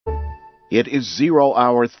It is 0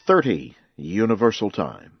 hour 30 Universal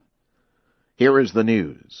Time. Here is the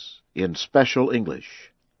news in special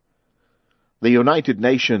English. The United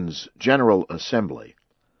Nations General Assembly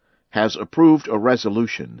has approved a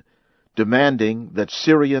resolution demanding that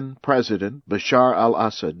Syrian President Bashar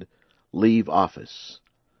al-Assad leave office.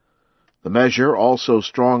 The measure also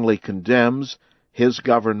strongly condemns his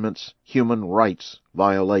government's human rights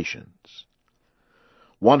violations.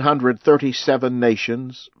 137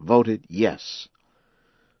 nations voted yes.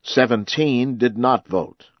 17 did not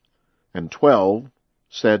vote, and 12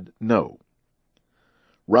 said no.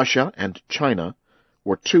 Russia and China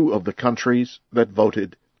were two of the countries that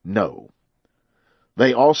voted no.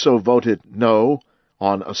 They also voted no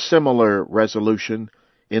on a similar resolution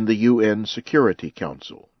in the UN Security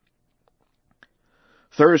Council.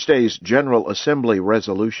 Thursday's General Assembly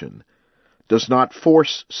resolution does not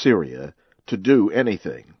force Syria to do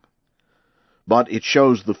anything, but it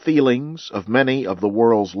shows the feelings of many of the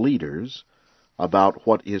world's leaders about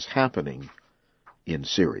what is happening in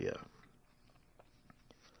Syria.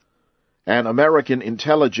 An American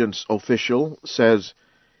intelligence official says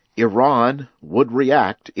Iran would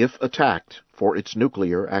react if attacked for its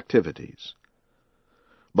nuclear activities.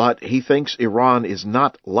 But he thinks Iran is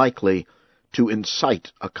not likely to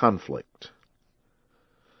incite a conflict.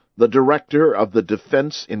 The director of the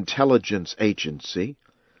Defense Intelligence Agency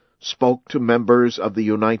spoke to members of the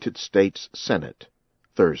United States Senate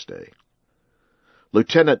Thursday.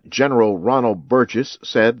 Lieutenant General Ronald Burgess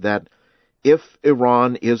said that if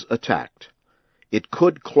Iran is attacked, it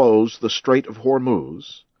could close the Strait of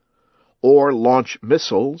Hormuz or launch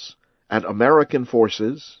missiles at American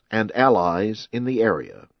forces and allies in the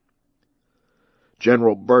area.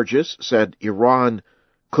 General Burgess said Iran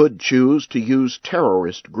could choose to use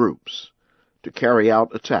terrorist groups to carry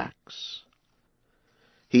out attacks.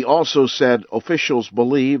 He also said officials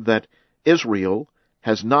believe that Israel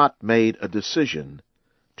has not made a decision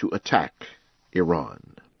to attack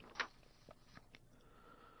Iran.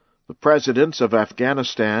 The presidents of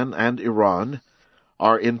Afghanistan and Iran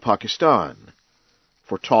are in Pakistan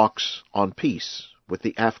for talks on peace with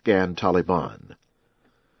the Afghan Taliban.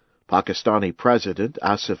 Pakistani President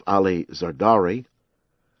Asif Ali Zardari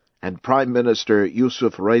and Prime Minister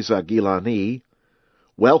Yusuf Reza Gilani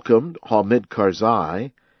welcomed Hamid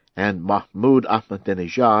Karzai and Mahmoud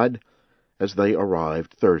Ahmadinejad as they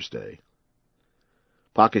arrived Thursday.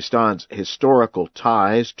 Pakistan's historical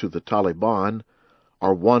ties to the Taliban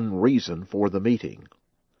are one reason for the meeting.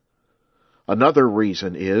 Another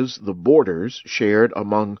reason is the borders shared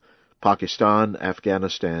among Pakistan,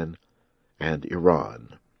 Afghanistan, and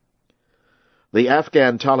Iran. The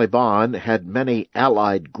Afghan Taliban had many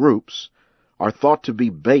allied groups are thought to be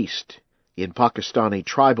based in Pakistani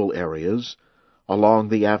tribal areas along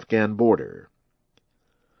the Afghan border.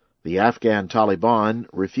 The Afghan Taliban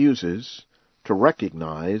refuses to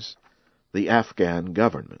recognize the Afghan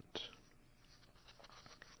government.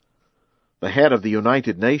 The head of the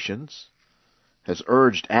United Nations has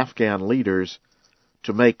urged Afghan leaders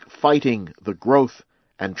to make fighting the growth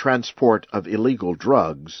and transport of illegal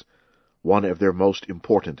drugs one of their most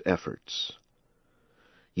important efforts.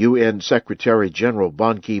 UN Secretary-General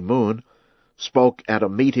Ban Ki-moon spoke at a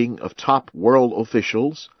meeting of top world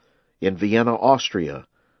officials in Vienna, Austria,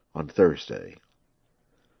 on Thursday.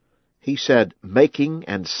 He said making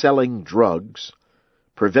and selling drugs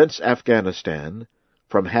prevents Afghanistan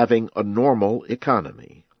from having a normal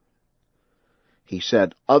economy. He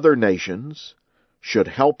said other nations should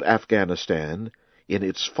help Afghanistan in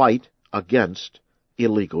its fight against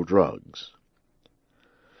illegal drugs.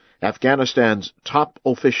 Afghanistan's top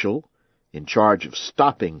official in charge of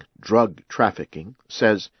stopping drug trafficking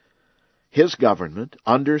says his government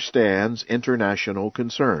understands international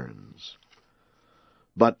concerns.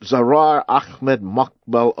 But Zarar Ahmed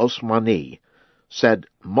Maqbal Osmani said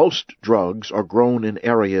most drugs are grown in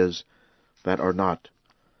areas that are not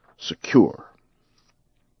secure.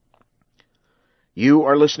 You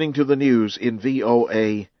are listening to the news in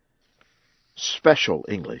VOA Special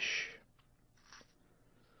English.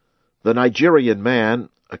 The Nigerian man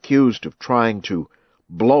accused of trying to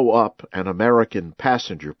blow up an American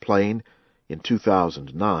passenger plane in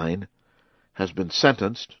 2009 has been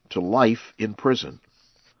sentenced to life in prison.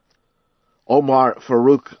 Omar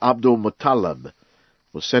Farouk Abdul Muttalib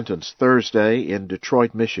was sentenced Thursday in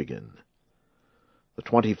Detroit, Michigan. The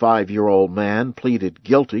 25-year-old man pleaded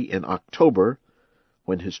guilty in October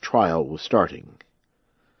when his trial was starting.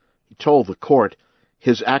 He told the court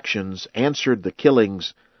his actions answered the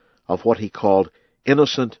killings of what he called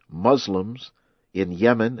innocent Muslims in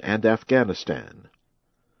Yemen and Afghanistan.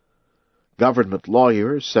 Government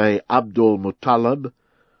lawyers say Abdul Muttalib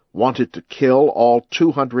wanted to kill all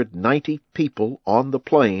 290 people on the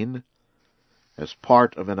plane as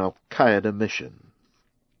part of an Al-Qaeda mission.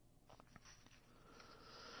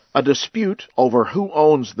 A dispute over who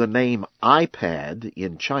owns the name iPad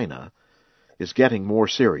in China is getting more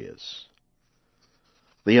serious.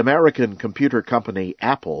 The American computer company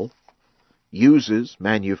Apple uses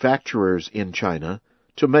manufacturers in China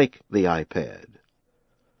to make the iPad.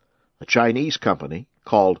 A Chinese company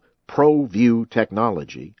called ProView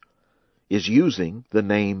Technology is using the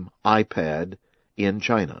name iPad in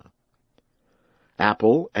China.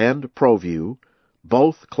 Apple and ProView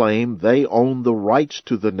both claim they own the rights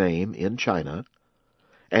to the name in China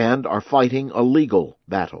and are fighting a legal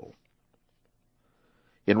battle.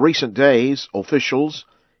 In recent days, officials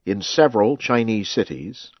in several Chinese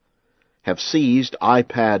cities have seized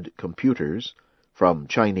iPad computers from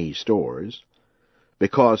Chinese stores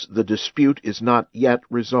because the dispute is not yet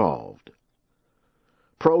resolved.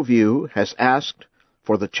 ProView has asked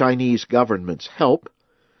for the Chinese government's help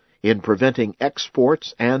in preventing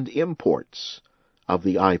exports and imports of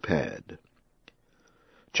the iPad.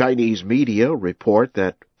 Chinese media report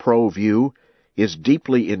that ProView is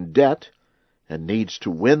deeply in debt and needs to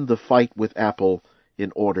win the fight with Apple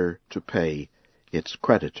in order to pay its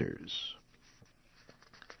creditors.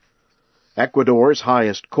 Ecuador's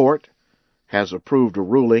highest court has approved a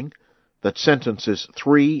ruling that sentences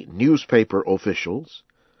 3 newspaper officials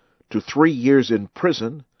to 3 years in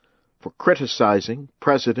prison for criticizing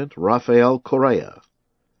President Rafael Correa.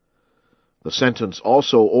 The sentence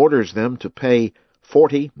also orders them to pay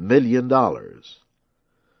 $40 million.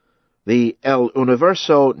 The El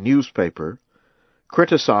Universo newspaper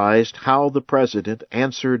criticized how the president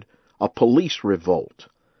answered a police revolt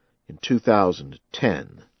in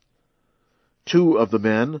 2010. 2 of the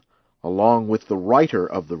men, along with the writer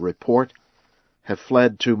of the report, have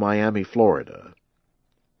fled to Miami, Florida.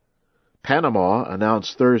 Panama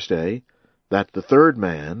announced Thursday that the 3rd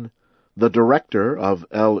man, the director of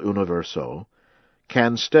El Universo,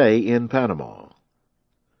 can stay in Panama.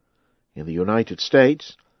 In the United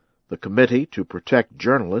States, the Committee to Protect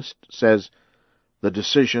Journalists says the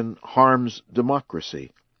decision harms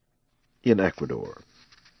democracy in Ecuador.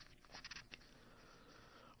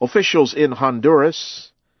 Officials in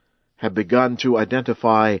Honduras have begun to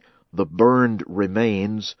identify the burned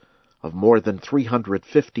remains of more than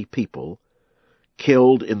 350 people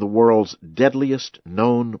killed in the world's deadliest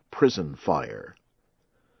known prison fire.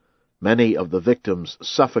 Many of the victims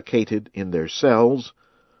suffocated in their cells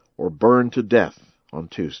or burned to death on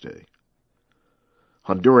Tuesday.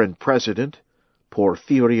 Honduran President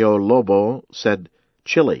Porfirio Lobo said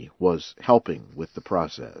Chile was helping with the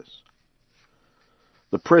process.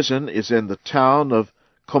 The prison is in the town of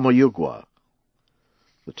Comayagua.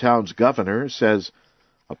 The town's governor says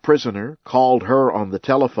a prisoner called her on the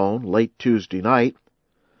telephone late Tuesday night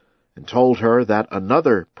and told her that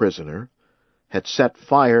another prisoner had set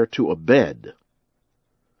fire to a bed.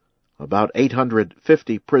 About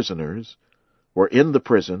 850 prisoners were in the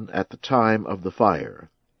prison at the time of the fire.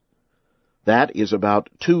 That is about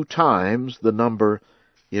 2 times the number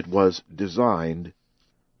it was designed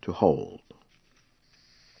to hold.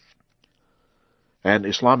 An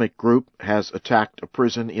Islamic group has attacked a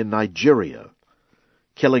prison in Nigeria,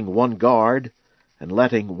 killing 1 guard and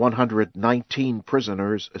letting 119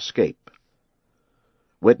 prisoners escape.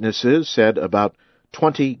 Witnesses said about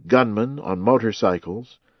 20 gunmen on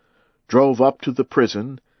motorcycles drove up to the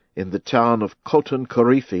prison in the town of Koton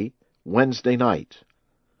Karifi Wednesday night.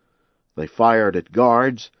 They fired at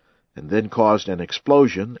guards and then caused an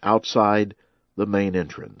explosion outside the main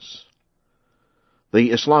entrance.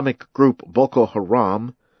 The Islamic group Boko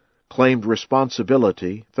Haram claimed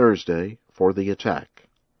responsibility Thursday for the attack.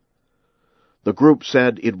 The group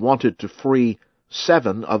said it wanted to free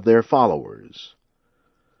 7 of their followers,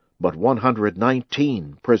 but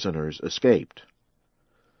 119 prisoners escaped.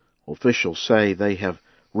 Officials say they have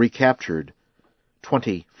recaptured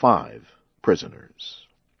 25 prisoners.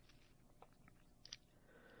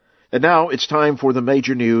 And now it's time for the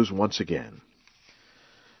major news once again.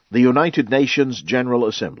 The United Nations General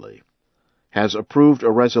Assembly has approved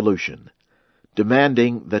a resolution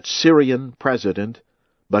demanding that Syrian President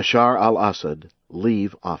Bashar al-Assad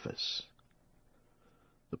leave office.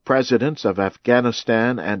 The presidents of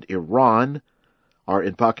Afghanistan and Iran are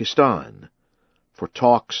in Pakistan for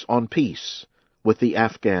talks on peace with the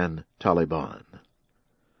Afghan Taliban.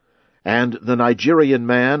 And the Nigerian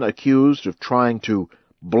man accused of trying to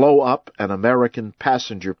blow up an American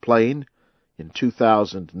passenger plane in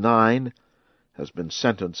 2009 has been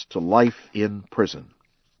sentenced to life in prison.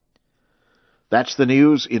 That's the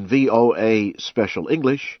news in VOA Special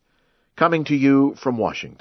English, coming to you from Washington.